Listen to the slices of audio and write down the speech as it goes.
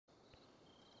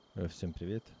Всем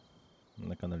привет!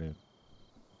 На канале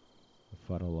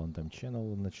Фаролантом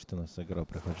Channel. Значит, у нас игра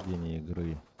прохождения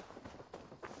игры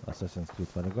Assassin's Creed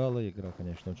Valhalla. Игра,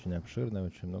 конечно, очень обширная,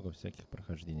 очень много всяких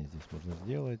прохождений здесь можно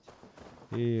сделать.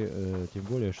 И тем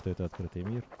более, что это открытый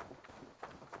мир.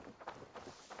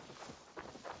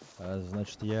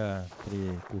 Значит, я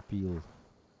прикупил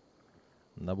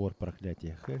набор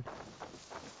проклятия Хель.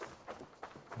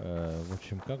 В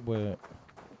общем, как бы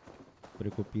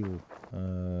прикупил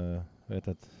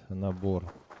этот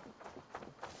набор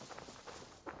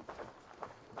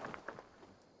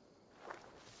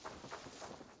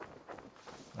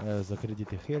за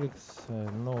кредиты Helix,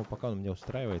 но пока он меня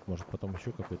устраивает, может потом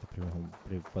еще какой-то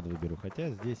подвыберу. Хотя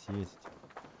здесь есть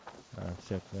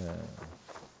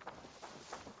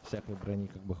всякой брони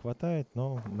как бы хватает,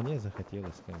 но мне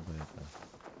захотелось как бы это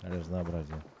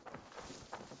разнообразие.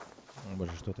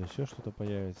 Может что-то еще, что-то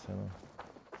появится. Ну.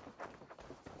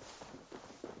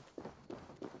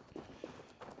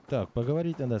 Так,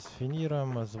 поговорить надо с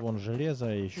Финиром, Звон, Железа,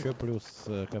 еще плюс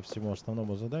ко всему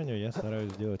основному заданию я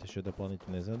стараюсь сделать еще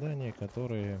дополнительные задания,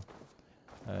 которые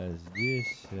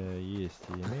здесь есть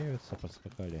и имеются,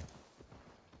 подскакали.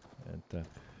 Так,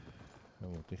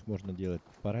 вот, их можно делать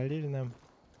параллельно.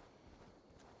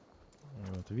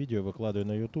 Вот, видео выкладываю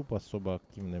на YouTube, особо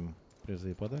активным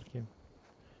призы и подарки.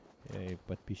 И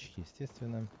подписчики,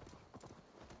 естественно,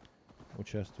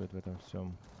 участвуют в этом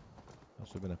всем,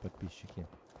 особенно подписчики.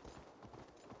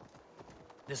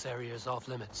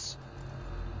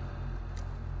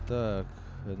 Так,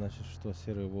 значит, что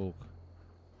серый волк?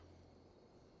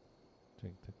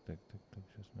 Так,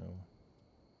 сейчас мы его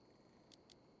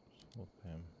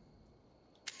сфоткаем.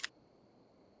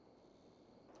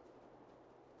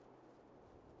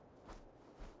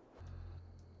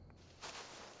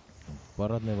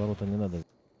 Парадные ворота не надо.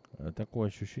 Такое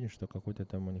ощущение, что какой-то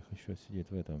там у них еще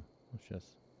сидит в этом. Вот сейчас.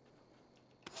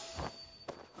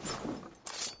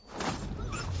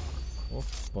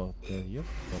 Опа-та,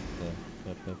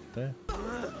 ёпта-та, та-та-та.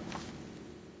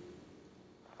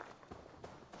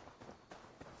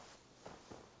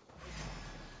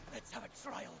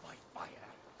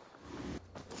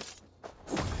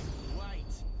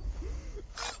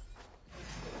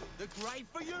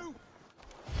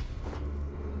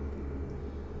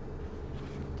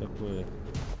 Такое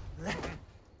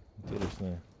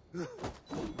интересное.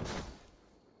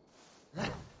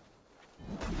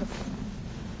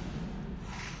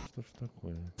 Что ж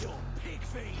такое?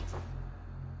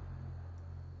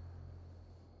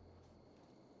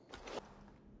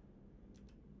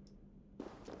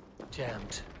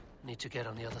 Jammed. Need to get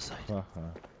on the other side.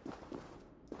 Ага.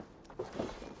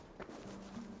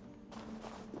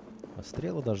 А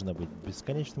стрелы должны быть в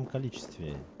бесконечном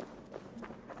количестве.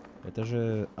 Это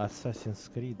же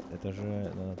Assassin's Creed. Это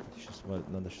же...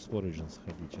 Надо сейчас в Origin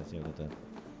сходить. Сейчас я вот это...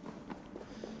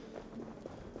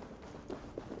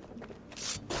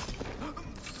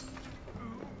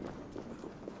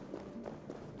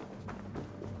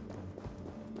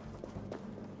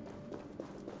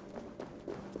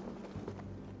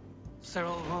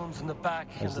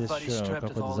 А здесь еще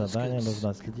какое-то задание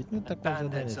нужно следить. Ну, такое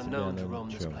задание себе, оно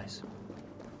ничего.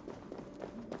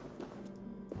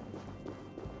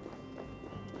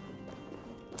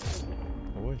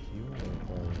 Ой,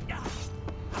 ё-моё.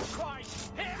 Что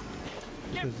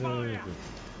это за этот?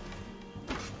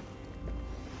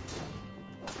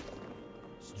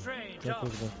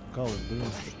 Какой-то колдун,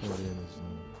 что ли, я не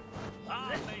знаю.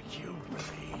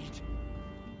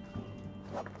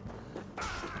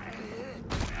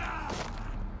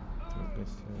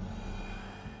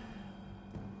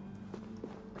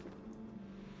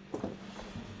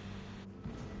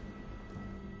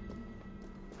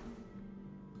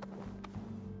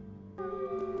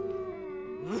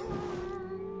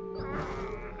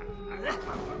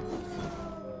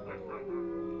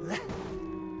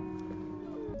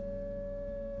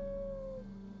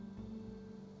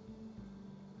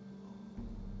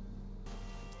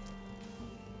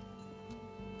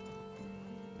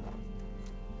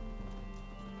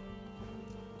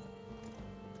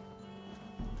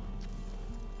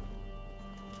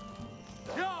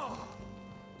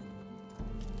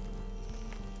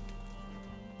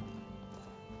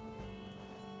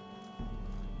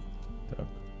 Так.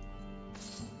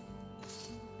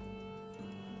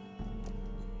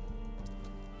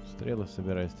 Стрелы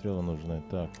собирай, стрелы нужны.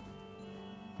 Так.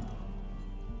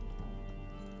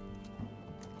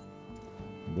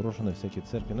 Брошенные всякие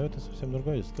церкви. Но это совсем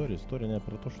другая история. История не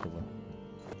про то, чтобы...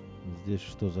 Здесь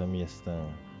что за место?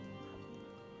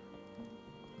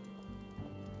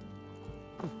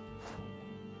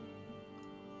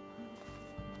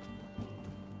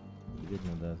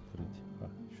 Видно, да. надо открыть.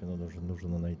 Еще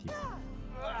нужно найти.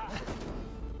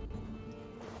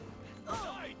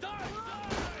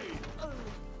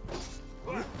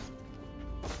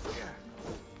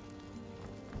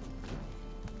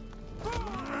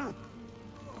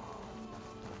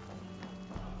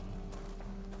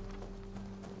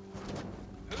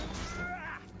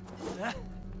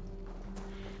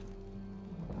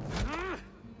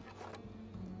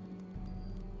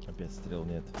 Опять стрел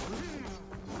нет.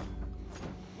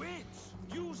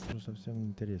 Совсем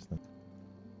интересно.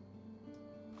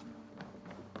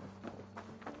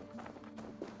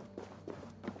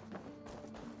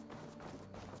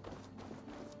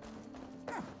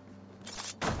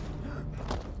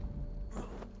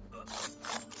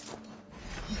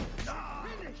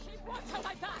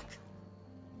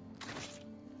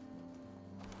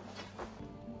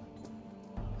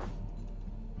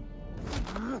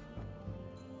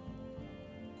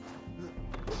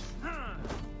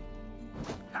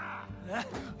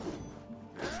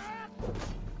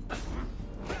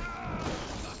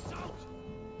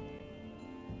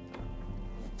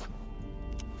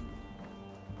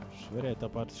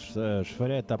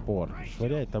 Швыряй топор.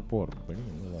 Швыряй топор. Блин,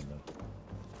 ну ладно.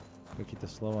 Какие-то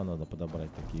слова надо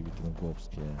подобрать, такие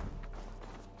викинговские.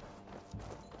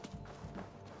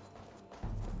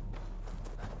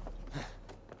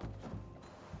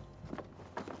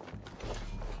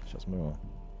 Сейчас мы его...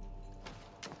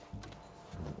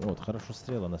 Вот, хорошо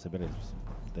стрела насобирались.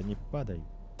 Да не падай.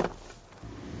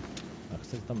 А,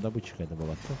 кстати, там добыча какая-то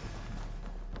была.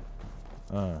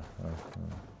 Кто?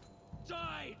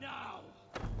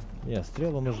 Нет,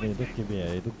 стрелы нужны, иду к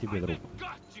тебе, друг.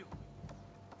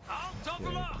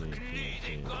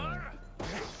 Окей, да.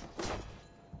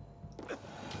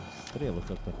 Стрелы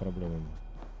как-то проблемы.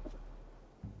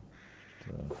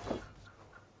 Так.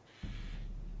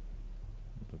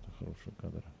 Вот это хороший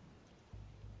кадр.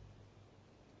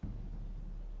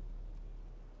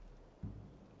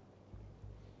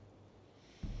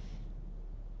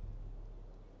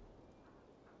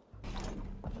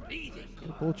 И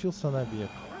получился набег.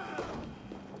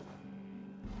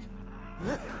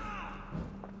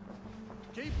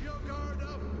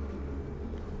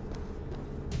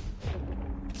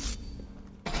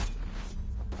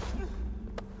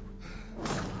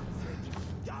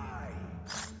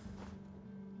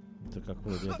 Это как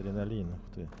вроде адреналин. Ух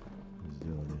ты,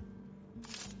 сделали.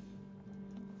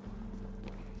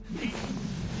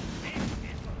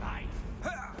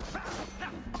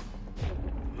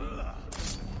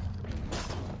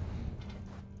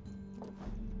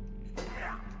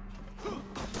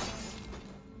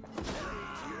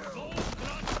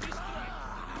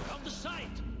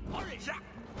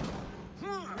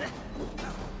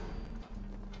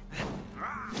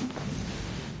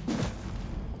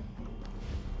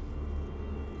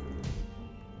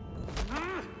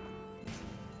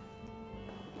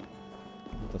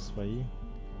 Это свои.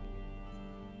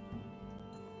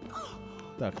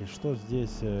 Так, и что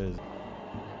здесь?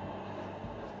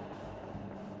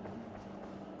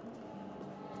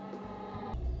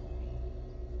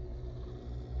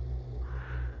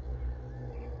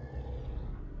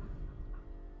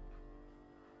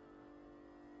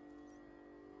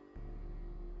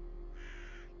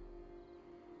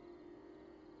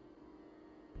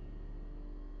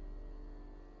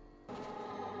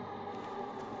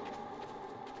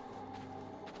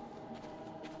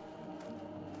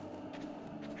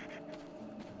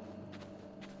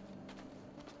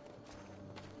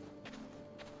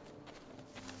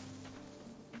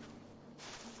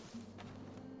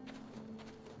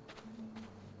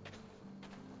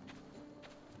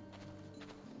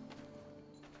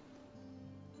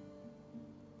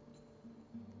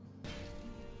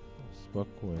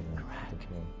 Спокойно.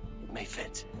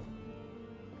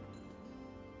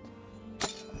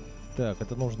 Так,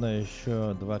 это нужно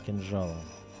еще 2 кинжала.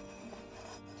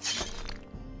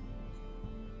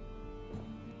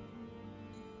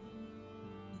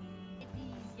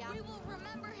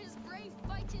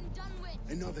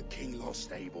 Another king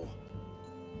lost Abel.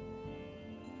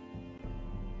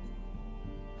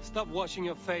 Stop washing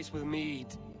your face with mead.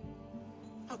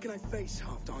 How can I face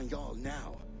Halfdan Jarl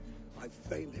now? I've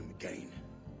failed him again.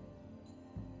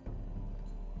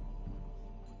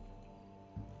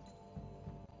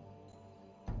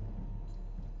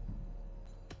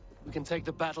 We can take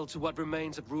the battle to what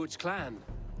remains of Ruud's clan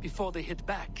before they hit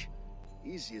back.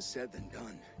 Easier said than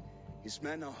done. His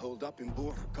men are holed up in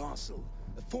Borja Castle,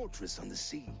 a fortress on the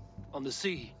sea. On the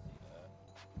sea?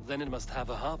 Then it must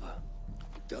have a harbor.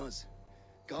 It does.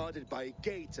 Guarded by a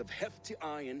gate of hefty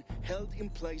iron, held in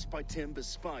place by timber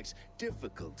spikes,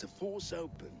 difficult to force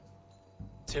open.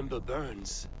 Timber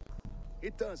burns.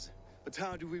 It does. But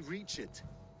how do we reach it?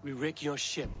 We rig your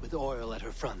ship with oil at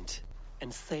her front,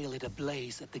 and sail it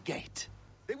ablaze at the gate.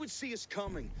 They would see us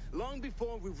coming, long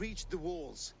before we reached the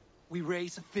walls. We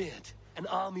raise a Fyrd, an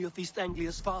army of East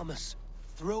Anglia's farmers.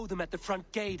 Throw them at the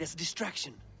front gate as a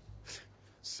distraction.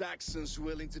 Saxons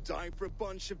willing to die for a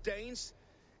bunch of Danes?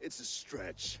 It's a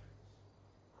stretch.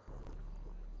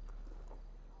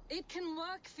 It can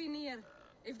work, Finir.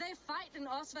 If they fight in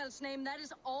Oswald's name, that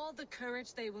is all the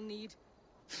courage they will need.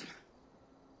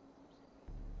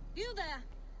 You there?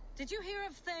 Did you hear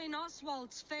of Thane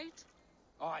Oswald's fate?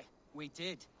 Aye, we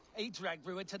did. He dragged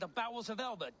Rued to the bowels of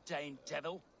Elba, Dane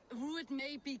devil. Rued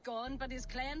may be gone, but his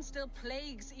clan still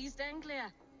plagues East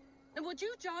Anglia. And would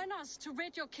you join us to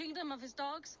rid your kingdom of his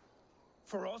dogs?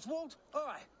 For Oswald?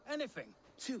 Aye, anything.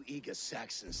 2 eager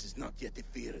Saxons is not yet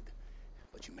defeated.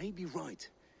 But you may be right.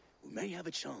 We may have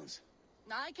a chance.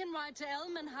 I can ride to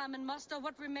Elmenham and muster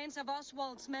what remains of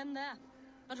Oswald's men there.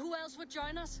 But who else would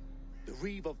join us? The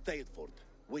Reeve of Thetford,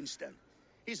 Winston.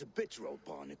 He's a bitter old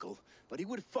barnacle, but he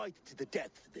would fight to the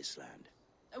death for this land.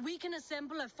 We can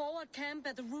assemble a forward camp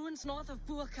at the ruins north of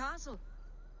Bure Castle.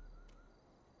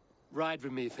 Ride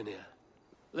with me, Finir.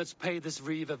 Let's pay this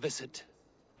Reeve a visit.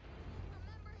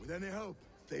 With any hope,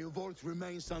 Theodort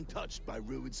remains untouched by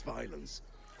Rued's violence.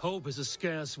 Hope is a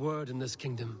scarce word in this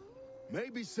kingdom.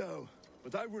 Maybe so,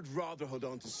 but I would rather hold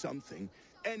on to something,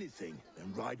 anything,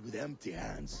 than ride with empty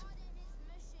hands.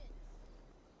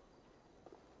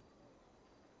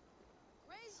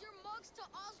 Raise your mugs to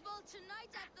Oswald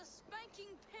tonight at the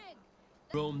Spanking Pig.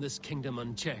 Roam this kingdom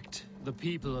unchecked. The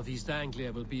people of East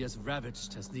Anglia will be as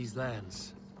ravaged as these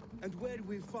lands. And where do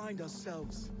we find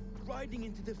ourselves? Riding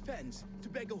into defense to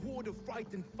beg a horde of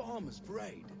frightened farmers for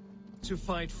aid. To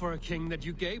fight for a king that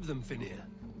you gave them, Finir.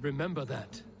 Remember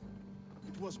that.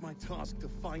 It was my task to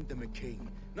find them a king,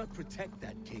 not protect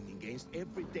that king against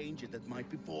every danger that might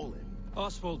befall him.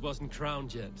 Oswald wasn't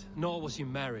crowned yet, nor was he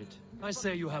married. I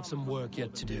say you have some work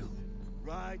yet to do.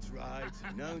 Right.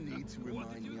 No need to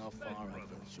remind me how far I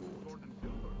fell short.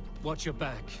 Watch your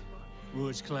back.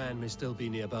 Rued's clan may still be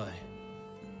nearby.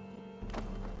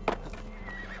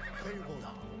 Theobald,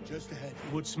 just ahead.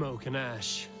 Wood smoke and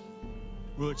ash.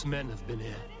 Rued's men have been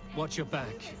here. Watch your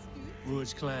back.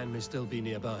 Rued's clan may still be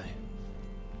nearby.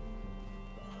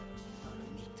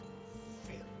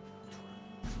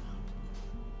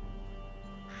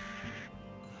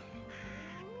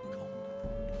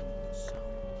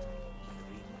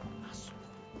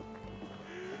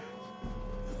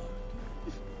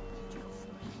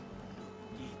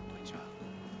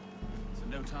 So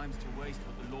no time's to waste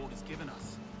what the Lord has given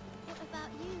us. What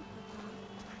about you, Papa?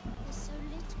 There's so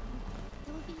little.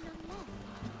 There will be none left.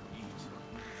 Eat,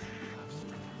 have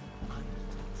strength, and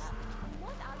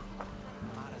What are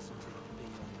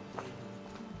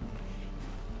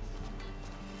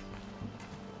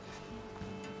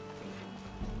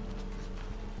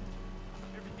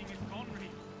everything is gone,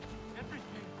 Reeve.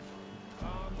 Everything.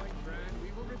 Ah, my friend, we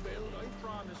will rebuild, I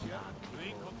promise you. We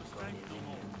ain't got the strength no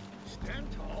more. Stand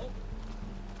tall.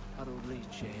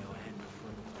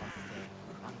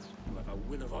 You have a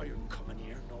will of iron coming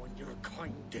here, knowing your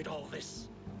kind did all this.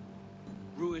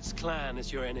 Rued's clan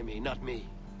is your enemy, not me.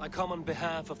 I come on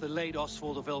behalf of the late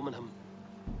Oswald of Elmenham.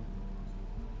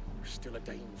 You're still a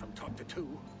Dane from top to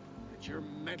two. It's your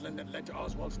meddling that led to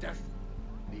Oswald's death,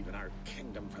 leaving our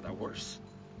kingdom for the worse.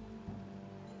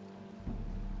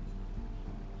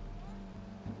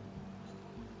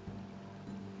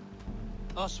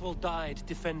 Oswald died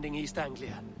defending East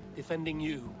Anglia, defending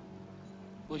you.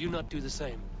 Will you not do the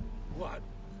same? What?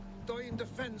 Die in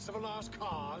defense of a lost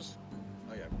cause?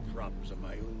 I have problems of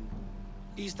my own.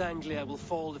 East Anglia will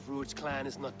fall if Rued's clan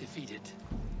is not defeated.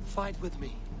 Fight with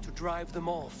me to drive them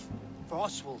off, for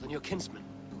Oswald and your kinsmen.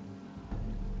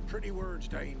 Pretty words,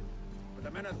 Dane. But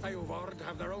the men of Theodord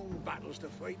have their own battles to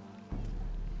fight.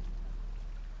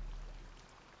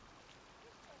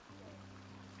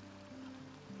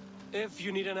 If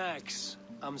you need an axe,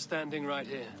 I'm standing right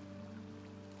here.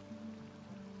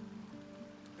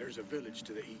 There's a village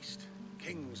to the east,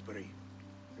 Kingsbury.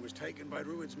 It was taken by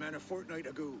Rued's men a fortnight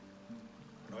ago.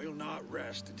 And I'll not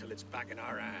rest until it's back in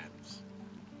our hands.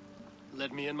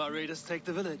 Let me and my raiders take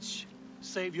the village.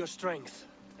 Save your strength,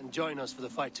 and join us for the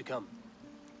fight to come.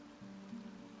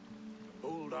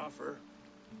 Bold offer.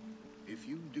 If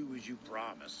you do as you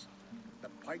promise, the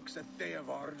pikes of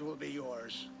Theodord will be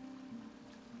yours.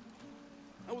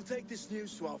 I will take this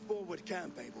news to our forward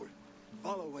camp, Eivor.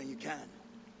 Follow when you can.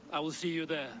 I will see you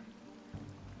there.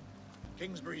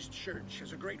 Kingsbury's church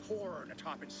has a great horn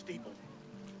atop its steeple.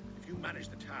 If you manage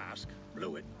the task,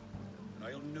 blow it, and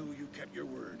I'll know you kept your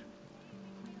word.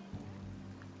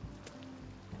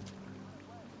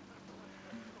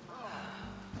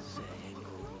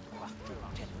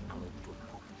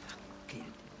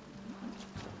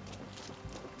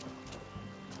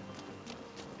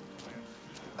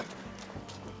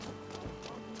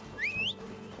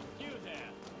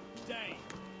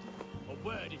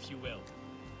 word, if you will.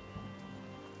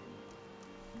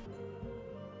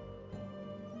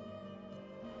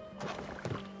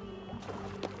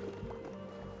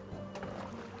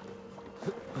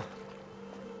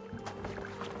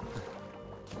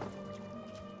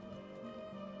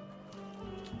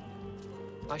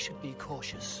 I should be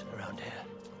cautious around here.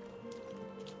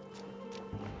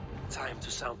 Time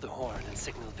to sound the horn and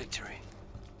signal victory.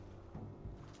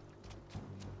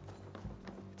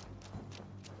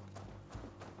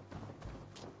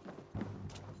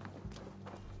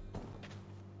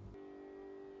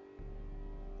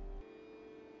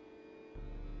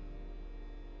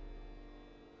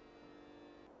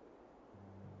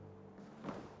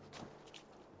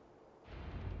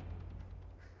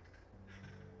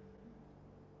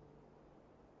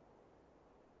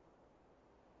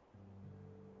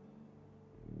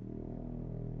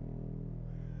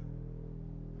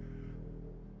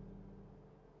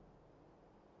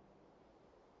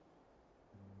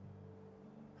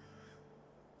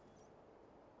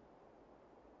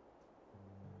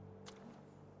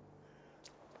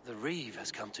 The Reeve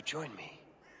has come to join me.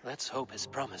 Let's hope his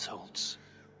promise holds.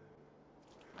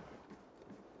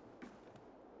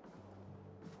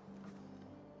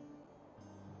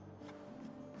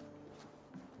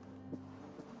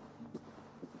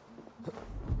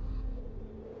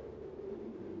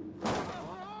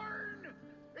 Horn!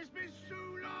 It's been so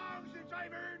long since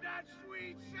I've heard that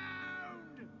sweet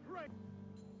sound! Right.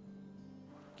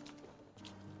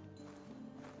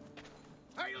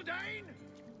 Hail Dane!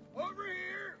 Over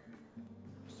here!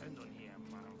 Send on here,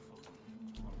 manful.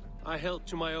 I held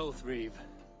to my oath, Reeve.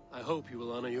 I hope you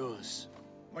will honor yours.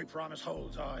 My promise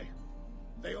holds, aye.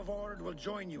 They of Ord will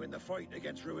join you in the fight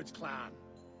against Rued's clan.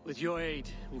 With your aid,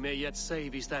 we may yet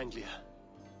save East Anglia.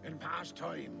 In past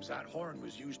times, that horn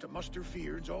was used to muster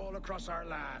fyrds all across our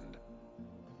land.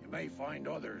 You may find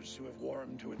others who have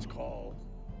warmed to its call.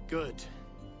 Good.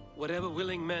 Whatever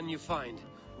willing men you find,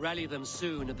 rally them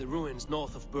soon at the ruins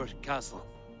north of Burt Castle.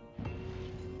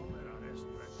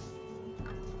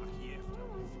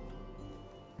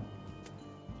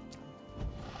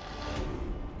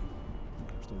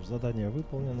 Что ж, задание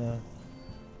выполнено.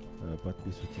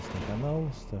 Подписывайтесь на канал,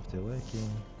 ставьте лайки.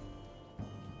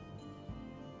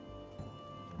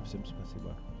 Всем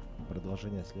спасибо.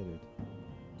 Продолжение следует.